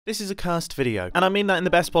This is a cursed video, and I mean that in the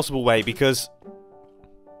best possible way because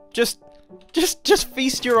just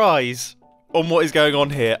feast your eyes on what is going on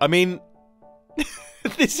here. I mean,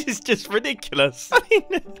 this is just ridiculous.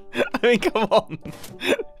 I mean, come on.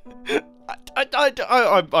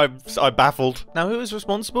 I'm baffled. Now, who is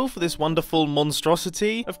responsible for this wonderful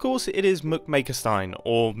monstrosity? Of course, it is McMakistein,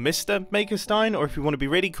 or Mr. Makistein, or if you want to be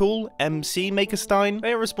really cool, MC Makistein.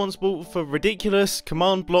 They are responsible for ridiculous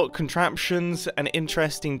command block contraptions and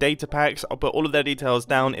interesting data packs. I'll put all of their details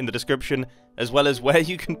down in the description, as well as where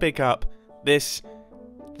you can pick up this.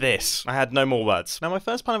 I had no more words. Now, my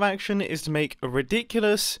first plan of action is to make a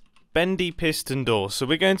ridiculous bendy piston door. So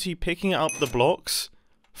we're going to be picking up the blocks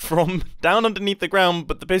from down underneath the ground,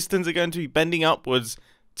 but the pistons are going to be bending upwards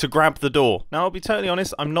to grab the door. Now, I'll be totally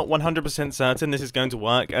honest, I'm not 100% certain this is going to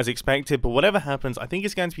work as expected, but whatever happens, I think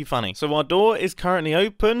it's going to be funny. So our door is currently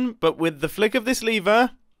open, but with the flick of this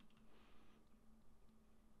lever,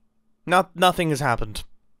 nothing has happened.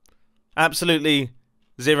 Absolutely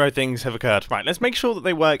zero things have occurred. Right, let's make sure that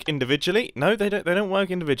they work individually. No, they don't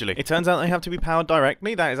work individually. It turns out they have to be powered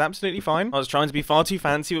directly. That is absolutely fine. I was trying to be far too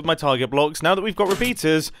fancy with my target blocks. Now that we've got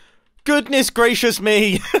repeaters, goodness gracious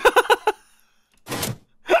me!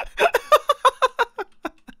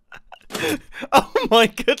 Oh my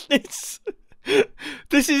goodness!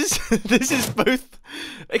 This is both.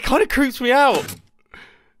 It kind of creeps me out.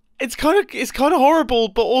 It's kind of horrible,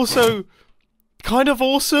 but also kind of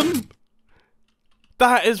awesome.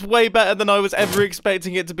 That is way better than I was ever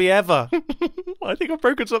expecting it to be ever. I think I've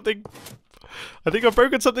broken something. But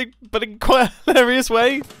in quite a hilarious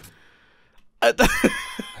way. I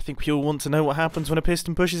think we all want to know what happens when a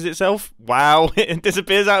piston pushes itself. Wow, it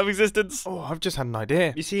disappears out of existence. Oh, I've just had an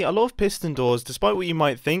idea. You see, a lot of piston doors, despite what you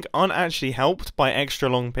might think, aren't actually helped by extra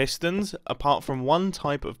long pistons, apart from one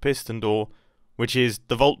type of piston door, which is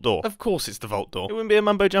the vault door. Of course it's the vault door. It wouldn't be a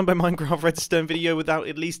Mumbo Jumbo Minecraft Redstone video without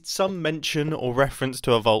at least some mention or reference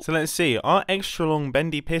to a vault. So let's see, our extra long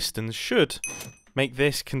bendy pistons should make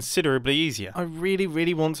this considerably easier. I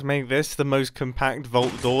really want to make this the most compact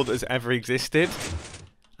vault door that's ever existed.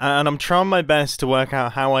 And I'm trying my best to work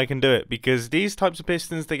out how I can do it, because these types of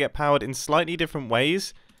pistons, they get powered in slightly different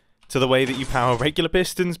ways to the way that you power regular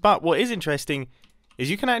pistons. But what is interesting is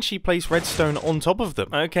you can actually place redstone on top of them.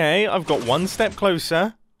 Okay, I've got one step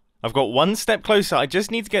closer. I just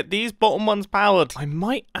need to get these bottom ones powered. I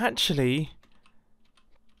might actually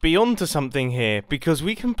be onto something here, because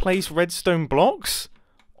we can place redstone blocks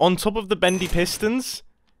on top of the bendy pistons,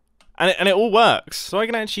 and it all works. So I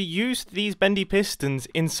can actually use these bendy pistons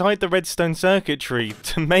inside the redstone circuitry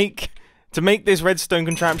to make this redstone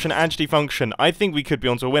contraption actually function. I think we could be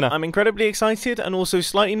onto a winner. I'm incredibly excited and also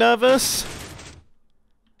slightly nervous.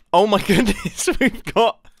 Oh my goodness, we've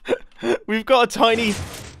got a tiny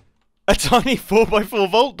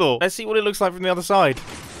 4x4 vault door. Let's see what it looks like from the other side.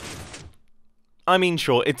 I mean,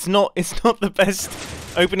 sure, it's not the best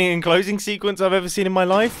opening and closing sequence I've ever seen in my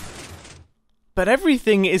life, but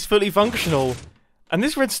everything is fully functional, and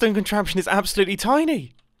this redstone contraption is absolutely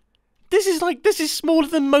tiny. This is smaller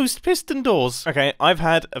than most piston doors. Okay, I've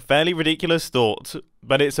had a fairly ridiculous thought,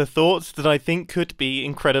 but it's a thought that I think could be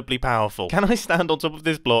incredibly powerful. Can I stand on top of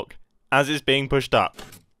this block as it's being pushed up?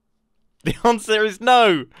 The answer is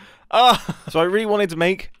no. So I really wanted to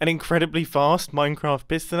make an incredibly fast Minecraft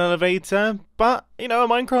piston elevator, but, you know, a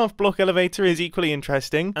Minecraft block elevator is equally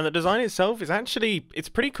interesting, and the design itself is actually, it's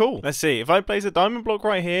pretty cool. Let's see, if I place a diamond block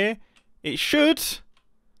right here, it should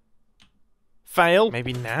fail.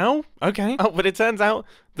 Maybe now? Okay. Oh, but it turns out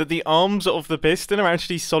that the arms of the piston are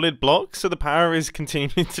actually solid blocks, so the power is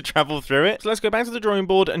continuing to travel through it. So let's go back to the drawing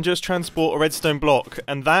board and just transport a redstone block,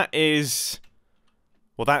 and that is,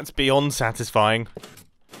 well, that's beyond satisfying.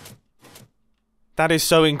 That is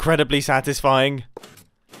so incredibly satisfying.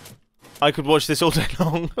 I could watch this all day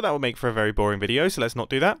long, but that would make for a very boring video, so let's not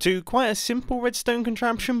do that. To quite a simple redstone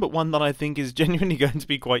contraption, but one that I think is genuinely going to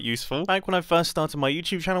be quite useful. Back when I first started my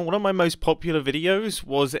YouTube channel, one of my most popular videos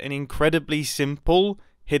was an incredibly simple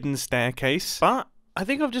hidden staircase, but I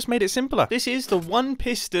think I've just made it simpler. This is the one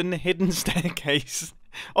piston hidden staircase.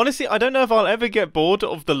 Honestly, I don't know if I'll ever get bored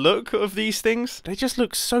of the look of these things. They just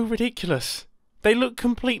look so ridiculous. They look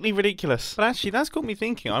completely ridiculous. But actually, that's got me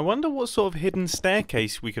thinking. I wonder what sort of hidden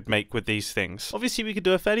staircase we could make with these things. Obviously, we could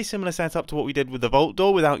do a fairly similar setup to what we did with the vault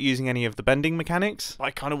door without using any of the bending mechanics. I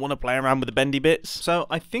kind of want to play around with the bendy bits. So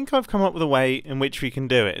I think I've come up with a way in which we can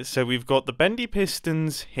do it. So we've got the bendy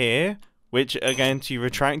pistons here, which are going to be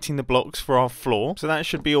retracting the blocks for our floor. So that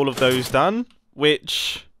should be all of those done,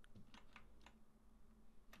 which...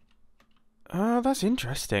 that's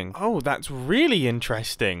interesting. Oh, that's really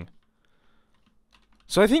interesting.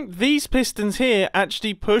 So I think these pistons here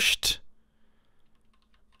actually pushed...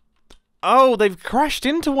 Oh, they've crashed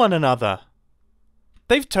into one another.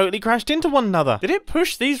 They've totally crashed into one another. Did it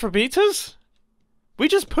push these repeaters? We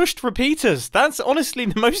just pushed repeaters. That's honestly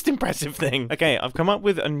the most impressive thing. Okay, I've come up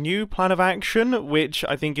with a new plan of action, which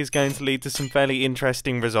I think is going to lead to some fairly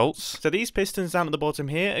interesting results. So these pistons down at the bottom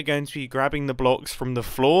here are going to be grabbing the blocks from the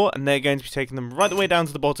floor, and they're going to be taking them right the way down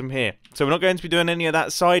to the bottom here. So we're not going to be doing any of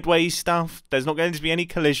that sideways stuff. There's not going to be any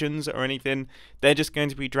collisions or anything. They're just going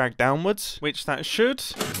to be dragged downwards, which that should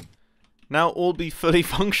now all be fully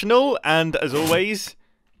functional, and as always...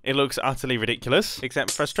 It looks utterly ridiculous, except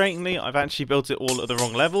frustratingly, I've actually built it all at the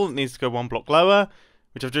wrong level. It needs to go one block lower,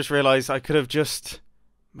 which I've just realised I could have just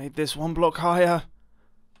made this one block higher.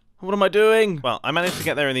 What am I doing? Well, I managed to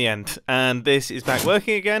get there in the end, and this is back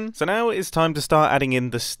working again. So now it's time to start adding in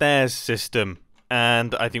the stairs system,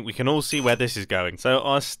 and I think we can all see where this is going. So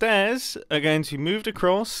our stairs are going to be moved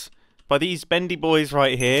across by these bendy boys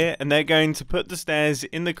right here, and they're going to put the stairs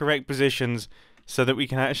in the correct positions so that we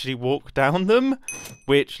can actually walk down them,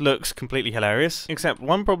 which looks completely hilarious. Except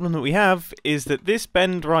one problem that we have is that this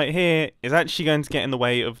bend right here is actually going to get in the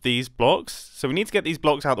way of these blocks, so we need to get these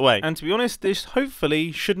blocks out of the way. And to be honest, this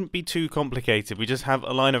hopefully shouldn't be too complicated. We just have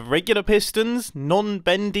a line of regular pistons,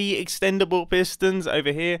 non-bendy extendable pistons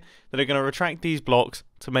over here that are going to retract these blocks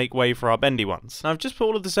to make way for our bendy ones. Now I've just put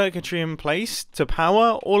all of the circuitry in place to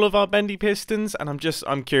power all of our bendy pistons, and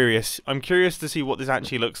I'm curious. I'm curious to see what this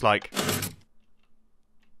actually looks like.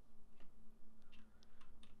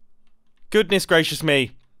 Goodness gracious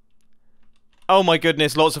me. Oh my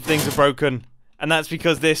goodness, lots of things are broken. And that's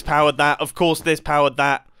because this powered that. Of course this powered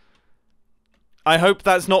that. I hope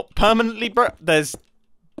that's not permanently There's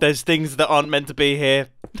things that aren't meant to be here.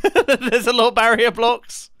 There's a lot of barrier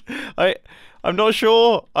blocks. I'm not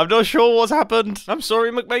sure. I'm not sure what's happened. I'm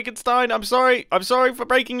sorry, McMakistein. I'm sorry. I'm sorry for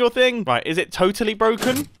breaking your thing. Right, is it totally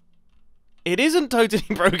broken? It isn't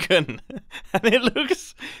totally broken. And it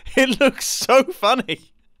looks so funny.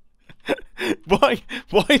 Why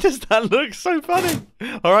does that look so funny?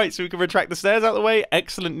 Alright, so we can retract the stairs out of the way.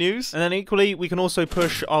 Excellent news. And then equally, we can also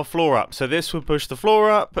push our floor up. So this would push the floor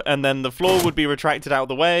up, and then the floor would be retracted out of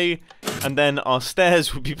the way, and then our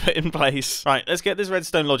stairs would be put in place. Right, let's get this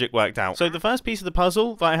redstone logic worked out. So the first piece of the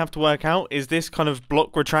puzzle that I have to work out is this kind of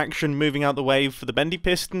block retraction moving out the way for the bendy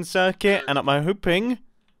piston circuit, and I'm hoping...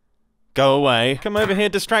 Go away. Come over here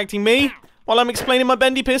distracting me while I'm explaining my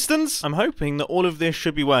bendy pistons. I'm hoping that all of this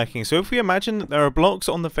should be working. So if we imagine that there are blocks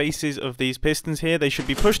on the faces of these pistons here, they should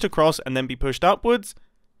be pushed across and then be pushed upwards.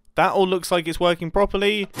 That all looks like it's working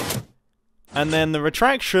properly. And then the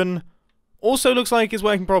retraction also looks like it's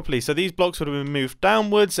working properly. So these blocks would have been moved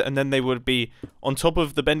downwards, and then they would be on top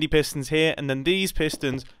of the bendy pistons here, and then these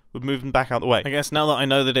pistons would move them back out the way. I guess now that I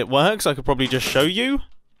know that it works, I could probably just show you.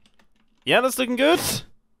 Yeah, that's looking good.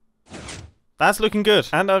 That's looking good.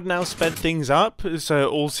 And I've now sped things up, so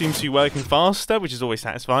it all seems to be working faster, which is always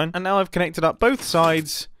satisfying. And now I've connected up both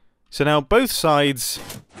sides, so now both sides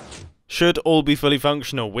should all be fully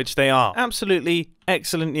functional, which they are. Absolutely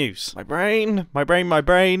excellent news. My brain.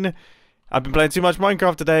 I've been playing too much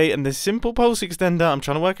Minecraft today, and this simple pulse extender, I'm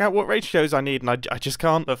trying to work out what ratios I need, and I just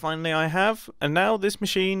can't. But finally I have, and now this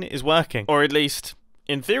machine is working. Or at least...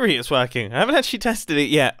 in theory, it's working. I haven't actually tested it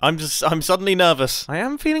yet. I'm suddenly nervous. I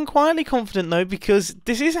am feeling quietly confident, though, because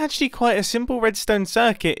this is actually quite a simple redstone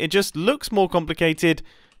circuit. It just looks more complicated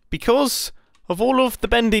because of all of the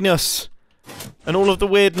bendiness and all of the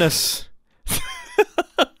weirdness.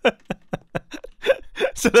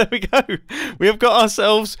 So there we go. We have got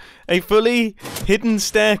ourselves a fully hidden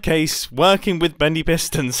staircase working with bendy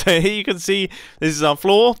pistons. So here you can see this is our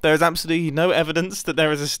floor. There is absolutely no evidence that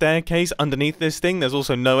there is a staircase underneath this thing. There's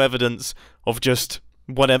also no evidence of just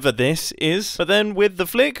whatever this is. But then with the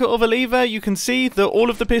flick of a lever, you can see that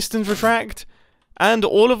all of the pistons retract and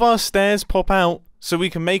all of our stairs pop out, so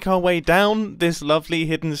we can make our way down this lovely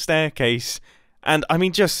hidden staircase. And I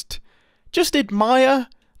mean, just admire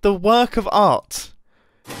the work of art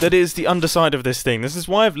that is the underside of this thing. This is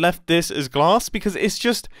why I've left this as glass, because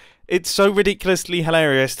it's so ridiculously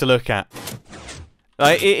hilarious to look at.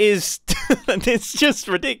 Like, it is, it's just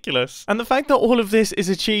ridiculous. And the fact that all of this is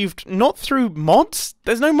achieved not through mods,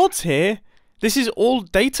 there's no mods here. This is all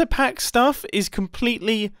data pack stuff, is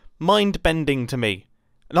completely mind-bending to me.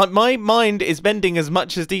 Like, my mind is bending as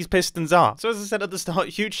much as these pistons are. So as I said at the start,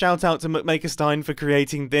 huge shout out to McMakistein for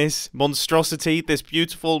creating this monstrosity, this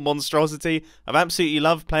beautiful monstrosity. I've absolutely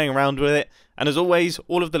loved playing around with it. And as always,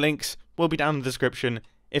 all of the links will be down in the description.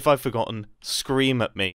 If I've forgotten, scream at me.